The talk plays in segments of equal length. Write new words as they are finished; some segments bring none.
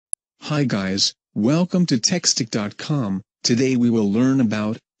Hi guys, welcome to Techstick.com. Today we will learn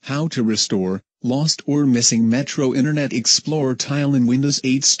about how to restore lost or missing Metro Internet Explorer tile in Windows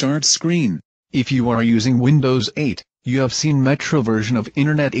 8 Start screen. If you are using Windows 8, you have seen Metro version of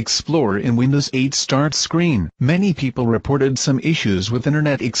Internet Explorer in Windows 8 Start screen. Many people reported some issues with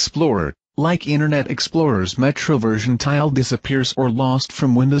Internet Explorer, like Internet Explorer's Metro version tile disappears or lost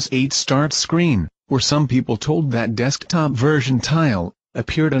from Windows 8 Start screen, or some people told that desktop version tile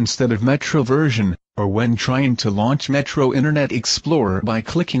appeared instead of Metro version, or when trying to launch Metro Internet Explorer by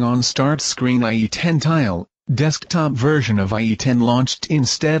clicking on Start Screen IE10 tile, desktop version of IE10 launched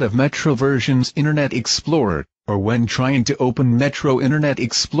instead of Metro version's Internet Explorer, or when trying to open Metro Internet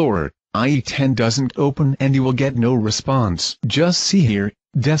Explorer, IE10 doesn't open and you will get no response. Just see here,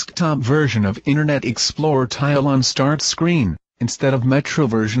 desktop version of Internet Explorer tile on Start Screen, instead of Metro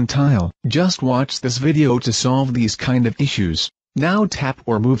version tile. Just watch this video to solve these kind of issues. Now tap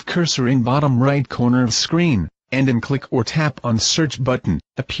or move cursor in bottom right corner of screen, and then click or tap on search button,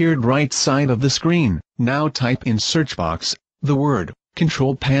 appeared right side of the screen. Now type in search box, the word,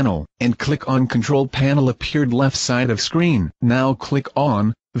 control panel, and click on control panel appeared left side of screen. Now click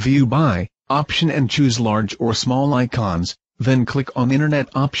on, view by, option and choose large or small icons, then click on internet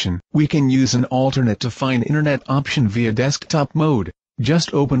option. We can use an alternate to find internet option via desktop mode.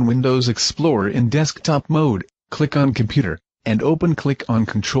 Just open Windows Explorer in desktop mode, click on computer, and click on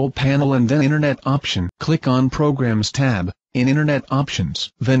control panel and then internet option. Click on programs tab, in internet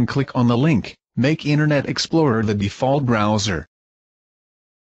options. Then click on the link, make Internet Explorer the default browser.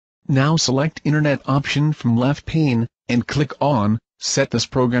 Now select internet option from left pane, and click on, set this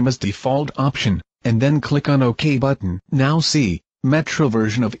program as default option, and then click on OK button. Now see, Metro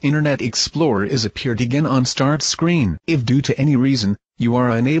version of Internet Explorer is appeared again on Start screen. If due to any reason, you are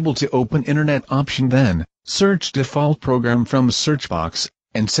unable to open internet option, then search default program from search box,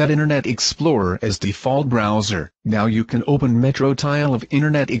 and set Internet Explorer as default browser. Now you can open Metro tile of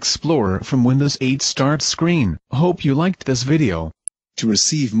Internet Explorer from Windows 8 Start screen. Hope you liked this video. To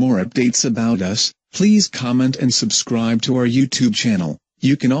receive more updates about us, please comment and subscribe to our YouTube channel.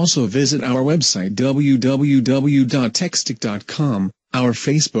 You can also visit our website www.techstick.com. Our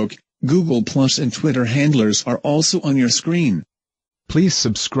Facebook, Google+, and Twitter handlers are also on your screen. Please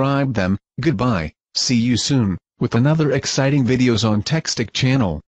subscribe them. Goodbye. See you soon, with another exciting videos on Techstick channel.